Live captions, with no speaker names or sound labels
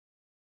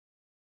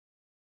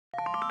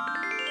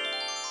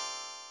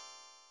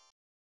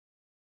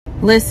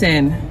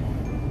Listen,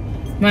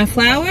 my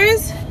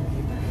flowers,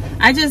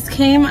 I just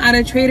came out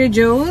of Trader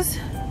Joe's.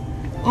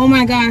 Oh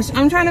my gosh,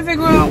 I'm trying to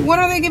figure out what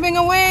are they giving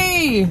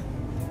away.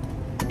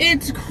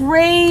 It's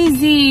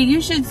crazy.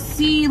 You should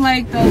see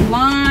like the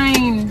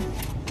line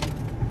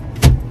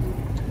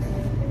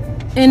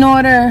in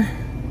order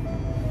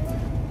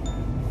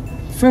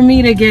for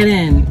me to get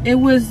in. It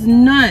was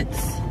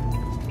nuts.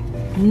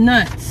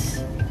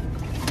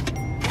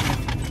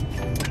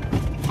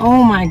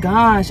 Oh my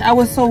gosh, I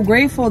was so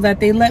grateful that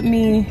they let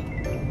me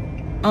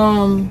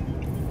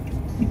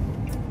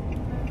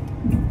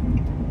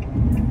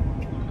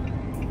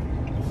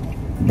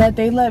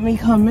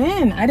come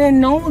in. I didn't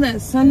know that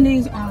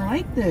Sundays are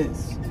like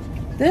this.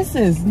 This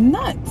is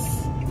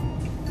nuts.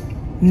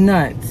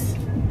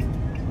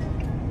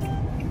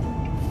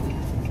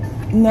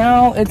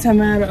 Now it's a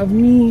matter of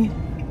me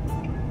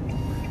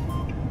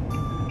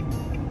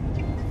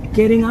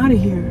getting out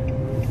of here.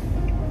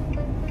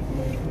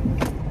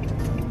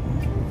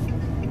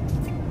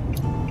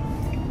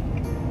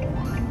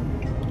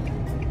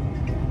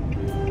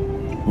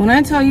 When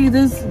I tell you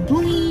this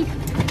bleep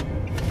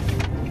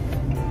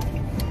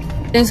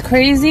is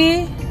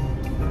crazy,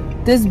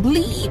 this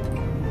bleep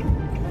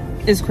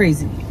is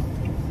crazy.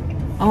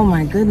 Oh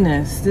my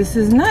goodness, this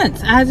is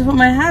nuts. I had to put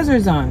my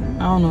hazards on.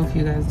 I don't know if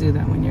you guys do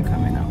that when you're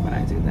coming out, but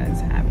I do that as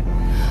a habit.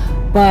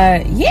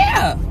 But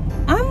yeah,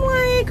 I'm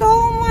like,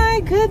 oh my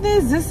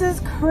goodness, this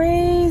is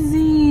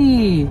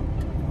crazy.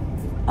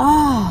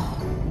 Oh,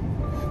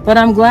 but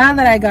I'm glad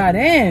that I got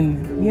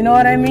in. You know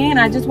what I mean?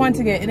 I just wanted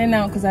to get in and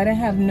out because I didn't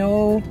have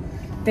no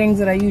things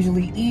that I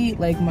usually eat,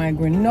 like my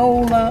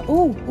granola.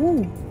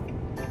 Ooh.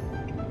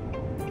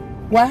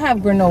 Well, I have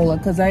granola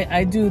because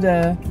I do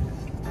the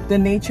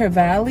Nature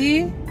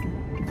Valley.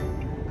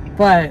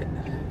 But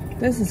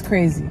this is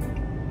crazy.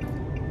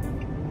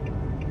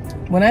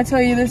 When I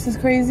tell you this is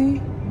crazy,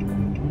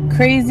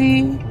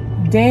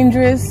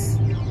 dangerous.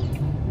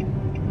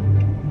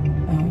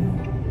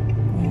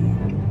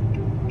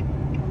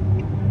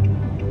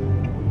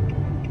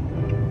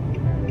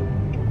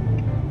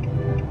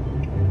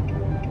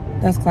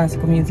 That's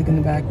classical music in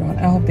the background.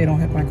 I hope they don't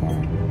hit my car.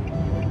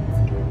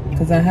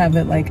 Because I have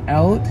it like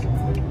out.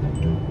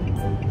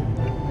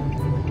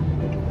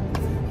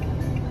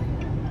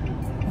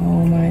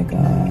 Oh my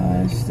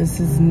gosh. This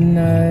is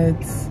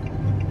nuts.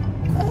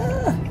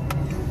 Ah.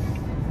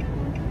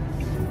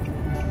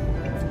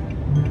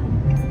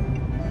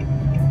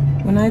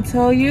 When I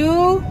tell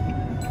you,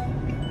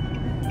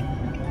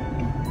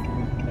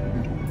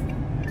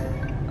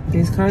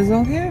 these cars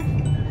don't care.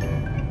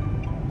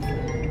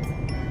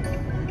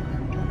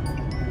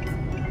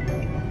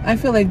 I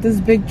feel like this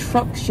big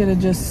truck should have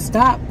just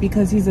stopped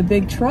because he's a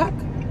big truck.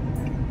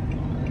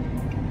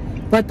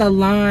 But the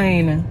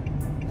line,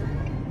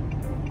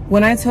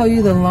 when I tell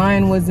you the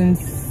line was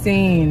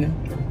insane.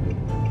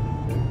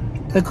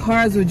 The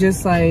cars were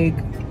just like,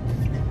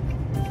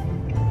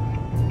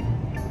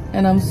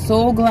 and I'm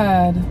so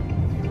glad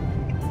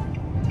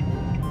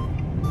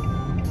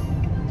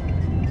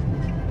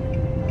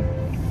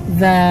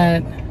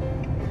that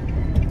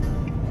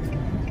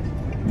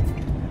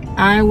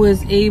I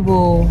was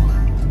able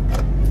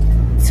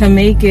to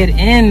make it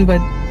in,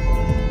 but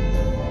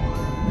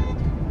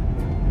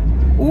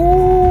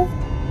ooh,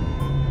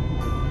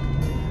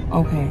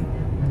 okay,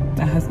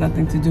 that has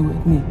nothing to do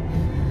with me.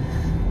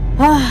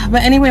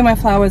 But anyway, my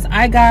flowers,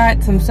 I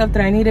got some stuff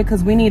that I needed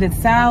because we needed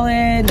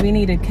salad, we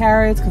needed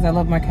carrots because I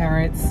love my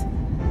carrots,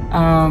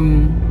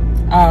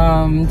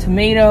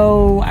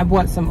 tomato, I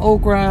bought some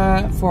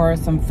okra for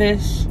some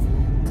fish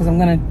because I'm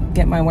gonna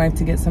get my wife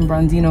to get some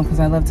branzino because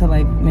I love to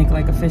like make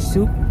like a fish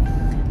soup.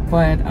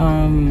 But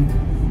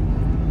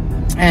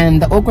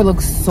and the okra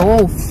looks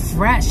so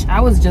fresh.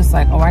 I was just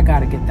like, oh, I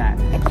gotta get that.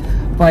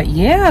 But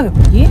yeah,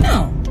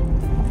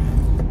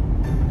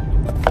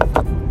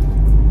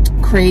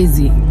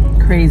 crazy.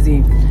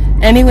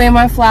 Anyway,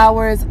 my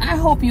flowers, I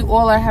hope you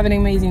all are having an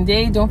amazing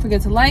day. Don't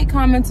forget to like,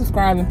 comment,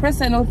 subscribe, and press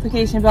that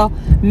notification bell.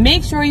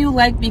 Make sure you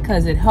like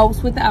because it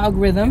helps with the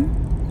algorithm.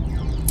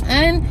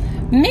 And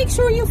make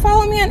sure you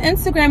follow me on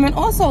Instagram, and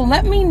also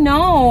let me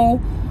know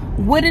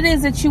what it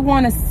is that you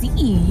want to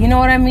see. You know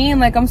what I mean?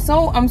 Like I'm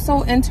so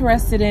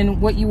interested in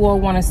what you all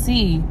want to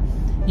see.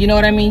 You know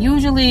what I mean?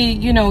 Usually,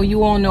 you know,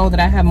 you all know that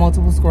I have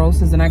multiple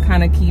sclerosis, and I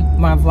kind of keep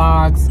my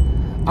vlogs,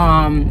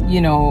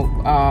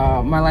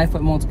 my life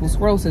with multiple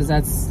sclerosis.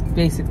 That's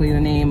basically the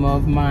name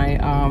of my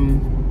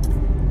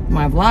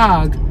my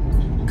vlog,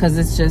 because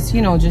it's just,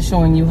 you know, just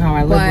showing you how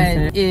I live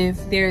with it.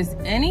 If there's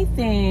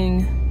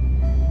anything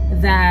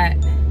that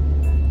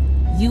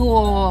you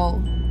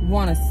all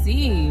want to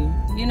see,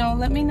 you know,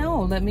 let me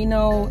know. Let me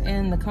know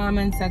in the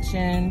comment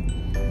section.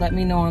 Let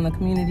me know on the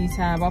community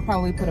tab. I'll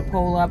probably put a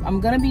poll up. I'm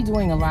gonna be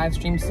doing a live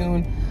stream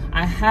soon.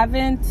 I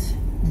haven't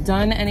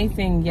done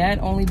anything yet,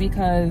 only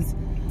because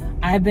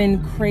I've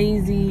been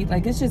crazy.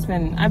 Like, it's just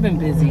been, I've been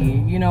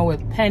busy, you know,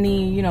 with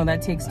Penny, you know,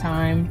 that takes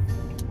time,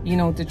 you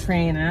know, to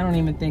train. And I don't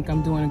even think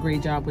I'm doing a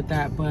great job with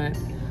that. But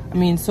I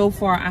mean, so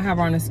far I have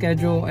her on a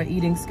schedule, a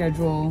eating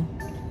schedule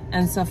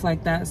and stuff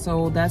like that.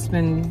 So that's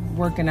been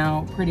working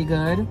out pretty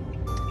good.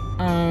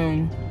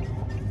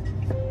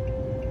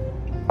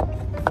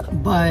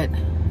 But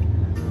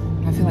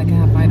I feel like I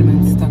have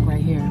vitamins stuck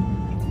right here.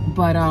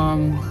 But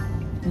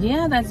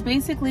yeah, that's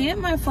basically it,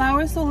 my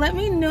flowers. So let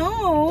me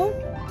know.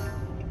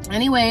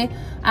 Anyway,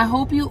 I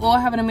hope you all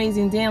have an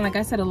amazing day. And like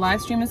I said, a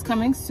live stream is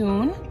coming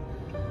soon.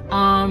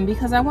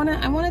 Because I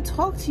wanna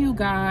talk to you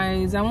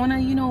guys. I wanna,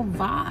 you know,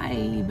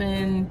 vibe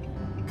and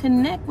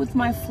connect with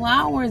my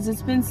flowers.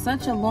 It's been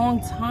such a long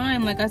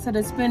time. Like I said,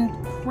 it's been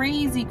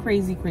crazy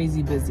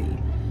busy.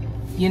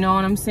 You know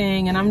what I'm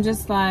saying? And I'm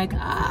just like,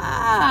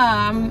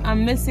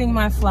 I'm missing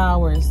my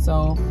flowers.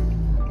 So,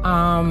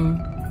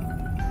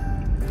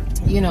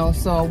 you know,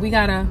 so we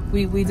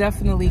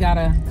definitely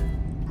gotta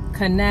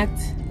connect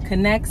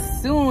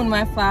soon,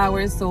 my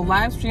flowers. So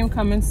live stream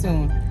coming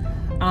soon.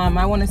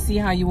 I want to see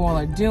how you all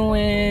are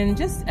doing,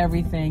 just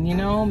everything, you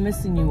know,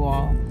 missing you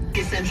all.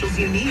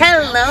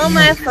 Hello,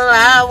 my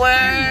flowers.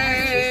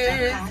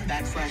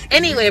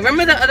 Anyway,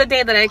 remember the other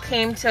day that I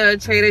came to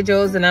Trader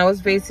Joe's and I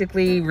was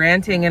basically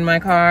ranting in my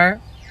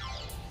car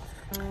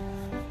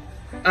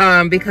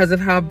because of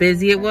how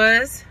busy it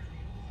was?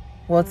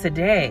 Well,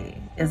 today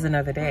is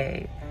another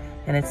day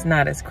and it's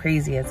not as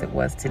crazy as it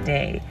was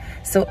today.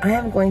 So I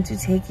am going to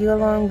take you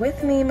along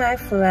with me, my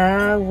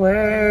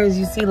flowers.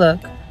 You see, look.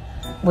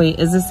 Wait,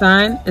 is the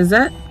sign? Is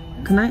that?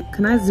 Can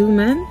I zoom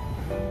in?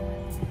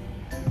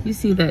 You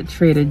see that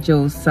Trader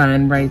Joe's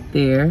sign right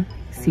there?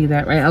 See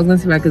that, right? I was gonna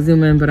see if I could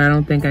zoom in, but I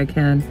don't think I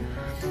can.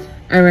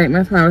 All right,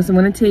 my flowers, I'm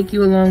gonna take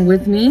you along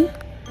with me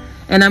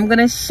and I'm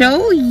gonna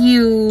show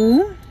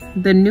you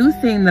the new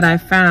thing that I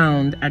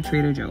found at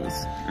Trader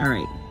Joe's. All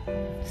right,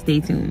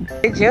 stay tuned.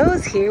 Trader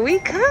Joe's, here we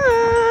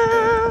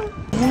come.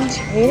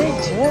 Trader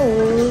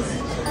Joe's.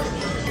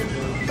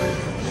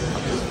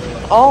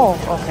 Oh,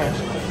 okay.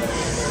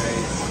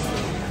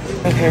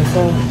 Okay,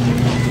 so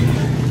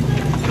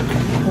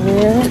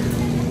we're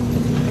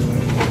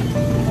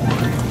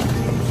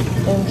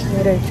in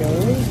Trader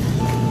Joe's.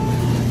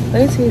 Let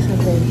me tell you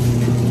something.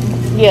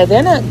 Yeah,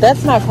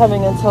 that's not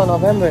coming until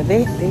November.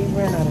 They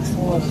ran out of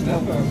so much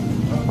stuff.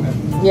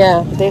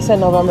 Yeah, they said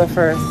November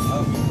 1st.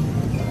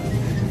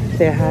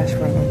 Their hash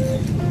browns.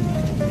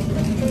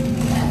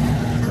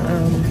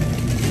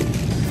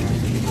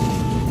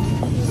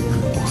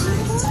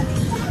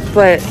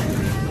 But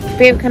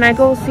babe, can I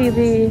go see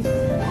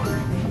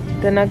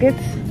the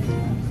nuggets?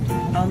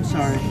 I'm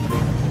sorry.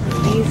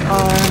 These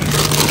are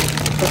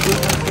the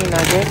gluten-free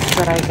nuggets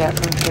that I get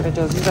from Trader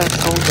Joe's. These are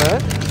so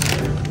good.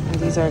 And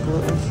these are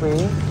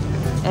gluten-free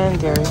and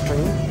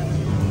dairy-free.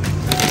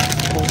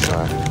 For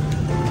sure.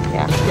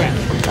 Yeah.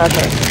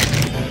 Okay.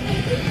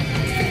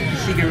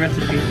 Secret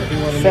recipe.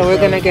 So we're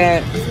gonna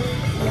get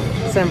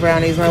some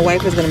brownies. My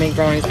wife is gonna make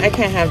brownies. I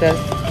can't have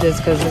this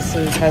because this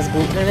has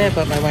gluten in it,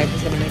 but my wife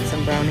is gonna make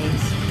some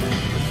brownies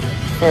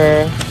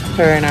for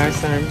her and our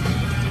son.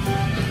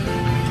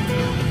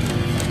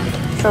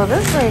 So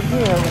this right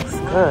here looks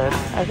good.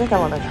 I think I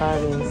want to try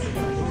these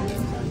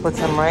with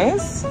some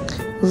rice.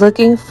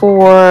 Looking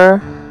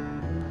for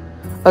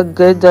a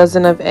good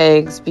dozen of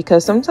eggs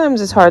because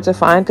sometimes it's hard to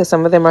find because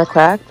some of them are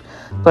cracked,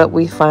 but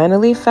we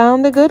finally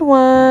found a good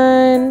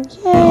one.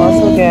 Yay! I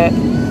also get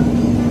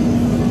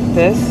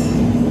this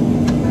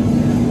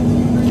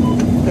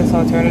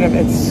alternative.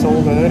 It's so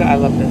good. I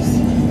love this.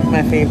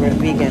 My favorite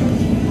vegan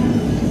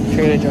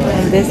Trader Joe's.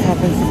 And this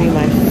happens to be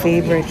my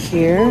favorite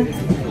here.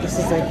 This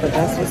is like the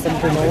best with some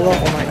granola.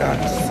 Oh my god,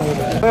 so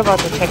good. We're about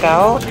to check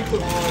out.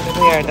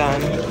 We are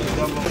done.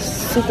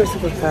 Super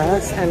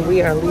fast, and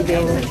we are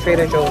leaving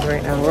Trader Joe's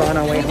right now. We're on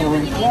our way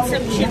home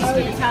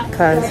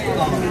because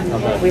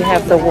we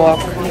have to walk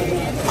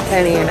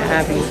Penny and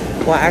Abby.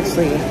 Well,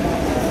 actually,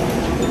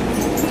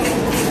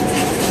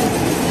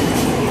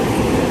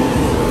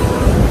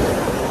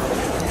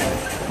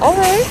 all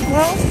right.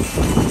 Well,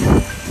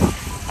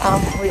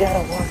 we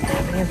gotta walk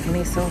Abby and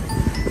Penny. So.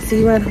 See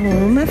you at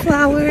home, my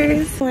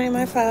flowers. Morning,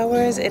 my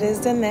flowers. It is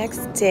the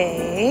next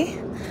day.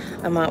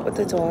 I'm out with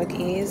the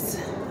doggies.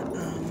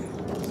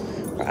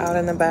 We're out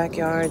in the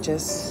backyard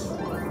just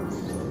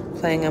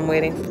playing. I'm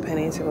waiting for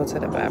Penny to go to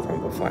the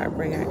bathroom before I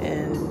bring her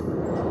in.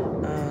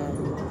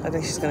 I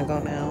think she's gonna go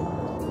now.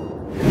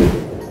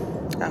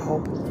 I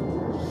hope.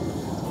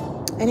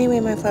 Anyway,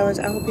 my flowers,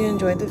 I hope you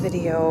enjoyed the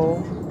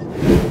video.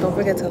 Don't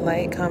forget to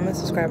like, comment,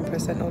 subscribe, and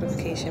press that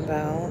notification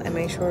bell. And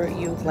make sure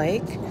you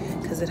like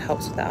because it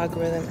helps with the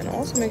algorithm. And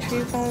also make sure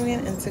you follow me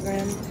on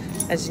Instagram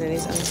at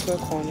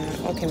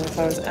Jeanetti'S_corner. Okay, my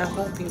flowers, I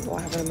hope you all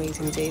have an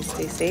amazing day.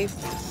 Stay safe.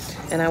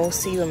 And I will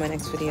see you in my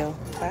next video.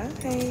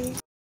 Bye.